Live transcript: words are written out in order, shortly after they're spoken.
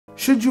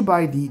Should you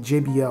buy the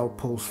JBL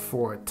Pulse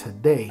 4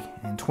 today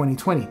in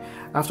 2020?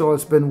 After all,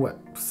 it's been what,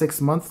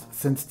 6 months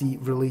since the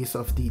release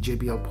of the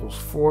JBL Pulse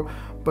 4,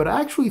 but I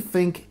actually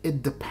think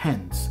it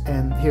depends,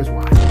 and here's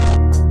why.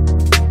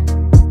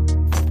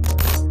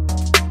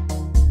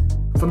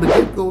 From the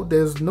get-go,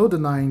 there's no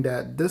denying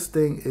that this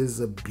thing is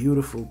a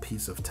beautiful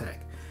piece of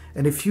tech.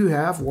 And if you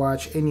have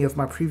watched any of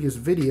my previous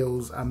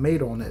videos I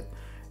made on it,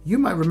 you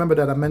might remember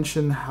that I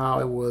mentioned how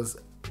it was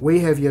way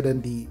heavier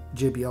than the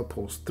JBL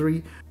Pulse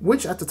 3,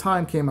 which at the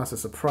time came as a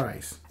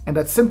surprise. And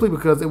that's simply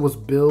because it was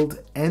built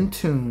and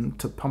tuned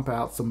to pump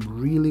out some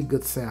really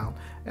good sound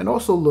and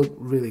also look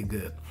really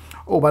good.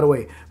 Oh, by the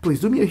way,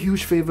 please do me a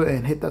huge favor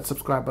and hit that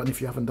subscribe button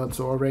if you haven't done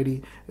so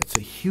already. It's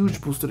a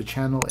huge boost to the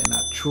channel and I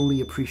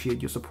truly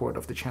appreciate your support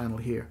of the channel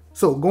here.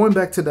 So going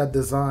back to that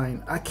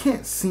design, I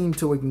can't seem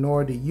to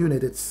ignore the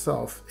unit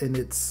itself and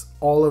its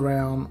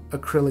all-around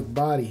acrylic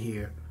body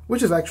here,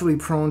 which is actually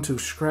prone to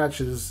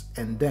scratches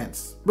and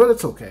dents, but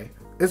it's okay.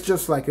 It's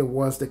just like it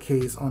was the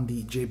case on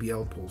the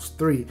JBL Pulse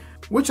 3,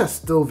 which I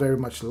still very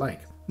much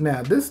like.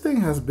 Now, this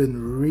thing has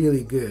been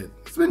really good.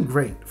 It's been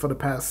great for the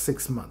past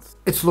 6 months.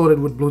 It's loaded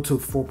with Bluetooth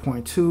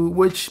 4.2,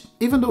 which,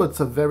 even though it's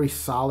a very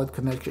solid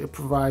connection, it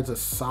provides a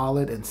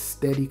solid and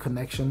steady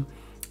connection.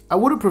 I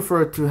would have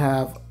preferred to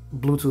have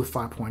Bluetooth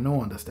 5.0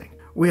 on this thing.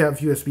 We have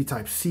USB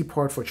Type-C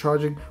port for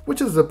charging, which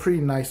is a pretty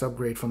nice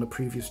upgrade from the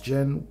previous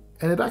gen,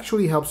 and it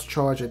actually helps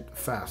charge it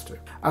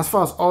faster. As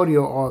far as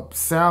audio or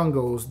sound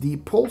goes, the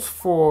Pulse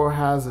 4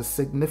 has a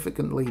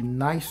significantly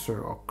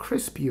nicer or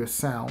crispier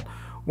sound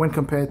when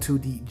compared to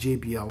the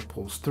JBL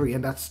Pulse 3,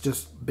 and that's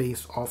just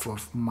based off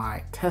of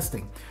my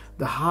testing.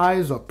 The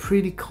highs are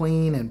pretty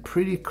clean and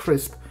pretty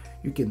crisp.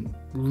 You can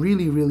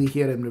really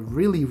hear them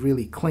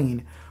really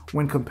clean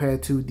when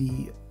compared to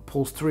the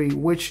Pulse 3,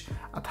 which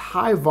at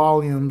high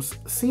volumes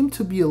seem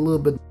to be a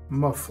little bit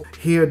muffled.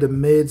 Here the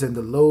mids and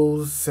the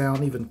lows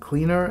sound even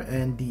cleaner,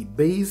 and the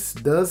bass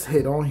does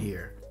hit on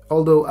here,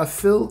 although I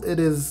feel it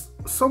is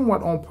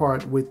somewhat on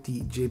par with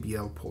the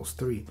JBL Pulse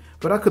 3,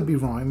 but I could be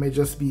wrong. It may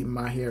just be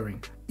my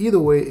hearing. Either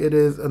way, it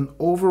is an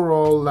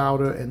overall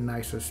louder and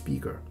nicer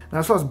speaker. Now,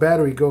 as far as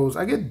battery goes,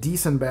 I get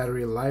decent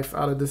battery life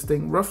out of this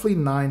thing, roughly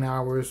 9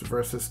 hours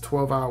versus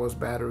 12 hours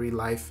battery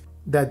life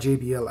that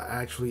JBL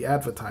actually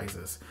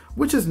advertises,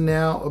 which is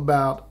now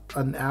about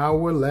an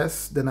hour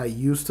less than I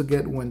used to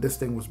get when this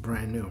thing was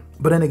brand new.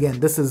 But then again,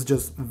 this is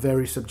just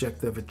very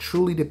subjective. It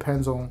truly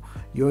depends on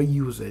your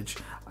usage.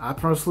 I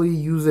personally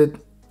use it,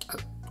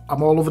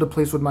 I'm all over the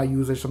place with my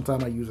usage.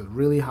 Sometimes I use it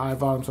really high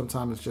volume,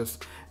 sometimes it's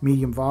just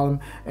medium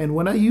volume. And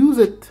when I use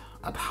it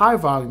at high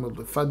volume,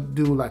 if I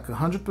do like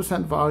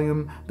 100%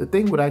 volume, the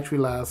thing would actually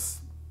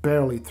last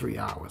barely 3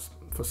 hours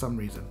for some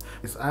reason.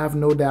 I have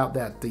no doubt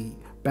that the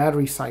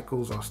battery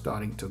cycles are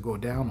starting to go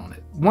down on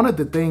it. One of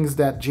the things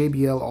that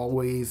JBL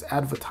always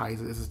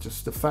advertises is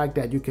just the fact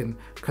that you can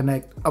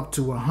connect up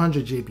to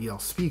 100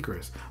 JBL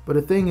speakers. But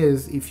the thing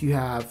is, if you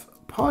have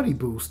Party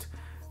Boost,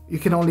 you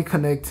can only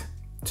connect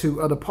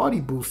to other Party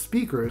Boost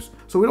speakers.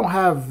 So we don't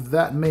have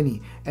that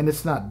many, and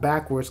it's not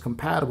backwards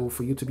compatible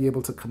for you to be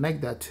able to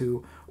connect that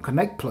to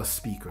Connect Plus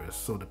speakers,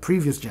 so the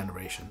previous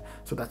generation.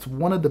 So that's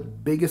one of the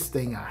biggest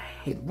things I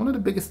hate. One of the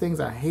biggest things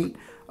I hate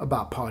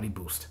about Party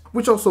Boost,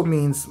 which also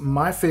means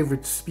my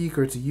favorite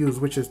speaker to use,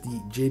 which is the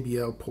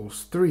JBL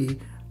Pulse 3,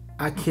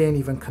 I can't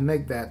even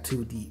connect that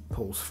to the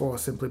Pulse 4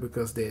 simply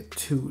because they're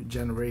two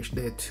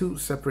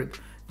separate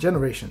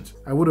generations.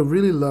 I would have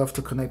really loved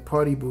to connect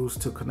Party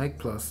Boost to Connect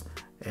Plus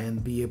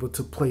and be able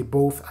to play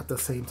both at the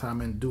same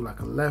time and do like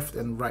a left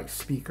and right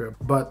speaker,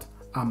 but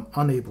I'm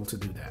unable to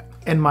do that.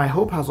 And my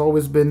hope has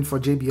always been for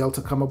JBL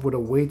to come up with a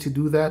way to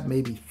do that,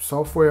 maybe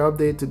software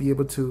update to be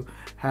able to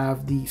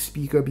have the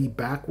speaker be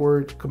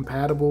backward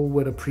compatible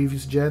with a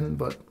previous gen,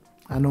 but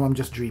I know I'm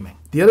just dreaming.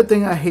 The other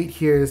thing I hate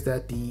here is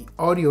that the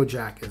audio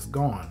jack is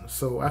gone,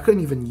 so I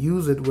couldn't even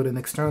use it with an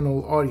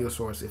external audio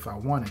source if I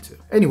wanted to.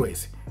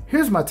 Anyways,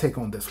 here's my take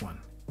on this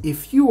one.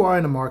 If you are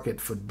in the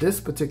market for this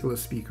particular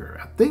speaker,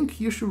 I think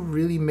you should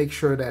really make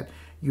sure that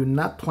you're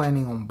not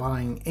planning on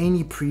buying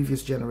any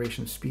previous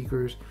generation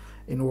speakers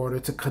in order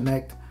to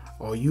connect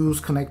or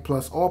use Connect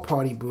Plus or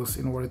Party Boost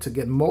in order to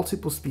get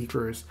multiple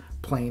speakers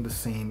playing the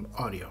same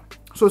audio.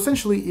 So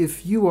essentially,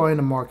 if you are in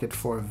the market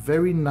for a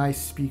very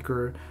nice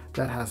speaker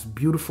that has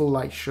beautiful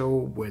light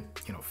show with,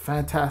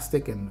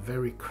 fantastic and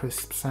very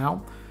crisp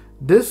sound,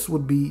 this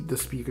would be the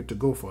speaker to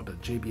go for, the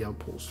JBL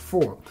Pulse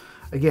 4.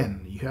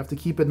 Again, you have to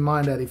keep in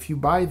mind that if you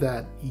buy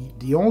that,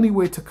 the only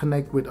way to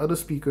connect with other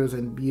speakers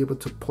and be able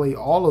to play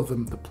all of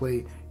them, to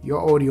play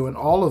your audio and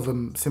all of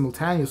them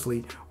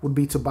simultaneously, would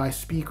be to buy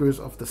speakers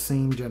of the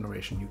same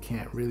generation. You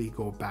can't really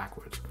go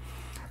backwards.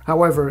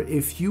 However,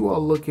 if you are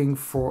looking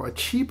for a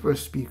cheaper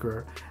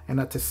speaker and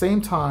at the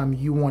same time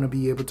you want to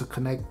be able to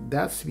connect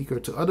that speaker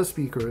to other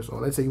speakers,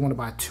 or let's say you want to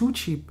buy 2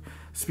 cheap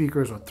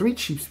speakers or 3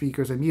 cheap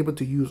speakers and be able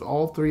to use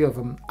all 3 of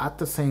them at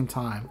the same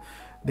time,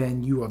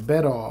 then you are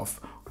better off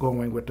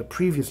going with the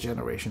previous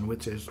generation,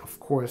 which is of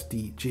course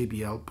the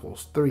JBL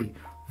Pulse 3.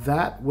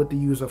 That, with the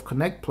use of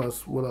Connect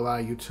Plus, will allow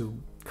you to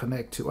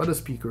connect to other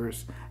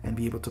speakers and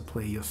be able to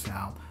play your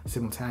sound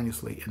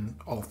simultaneously in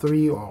all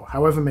three or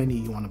however many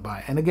you want to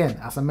buy. And again,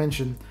 as I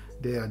mentioned,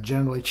 they are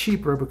generally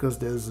cheaper because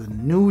there's a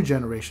new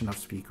generation of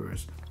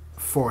speakers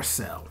for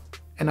sale.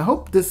 And I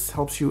hope this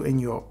helps you in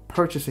your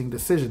purchasing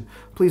decision.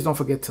 Please don't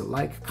forget to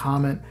like,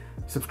 comment,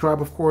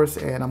 subscribe, of course,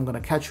 and I'm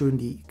going to catch you in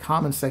the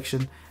comment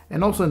section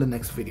and also in the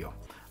next video.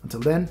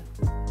 Until then,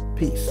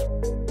 peace.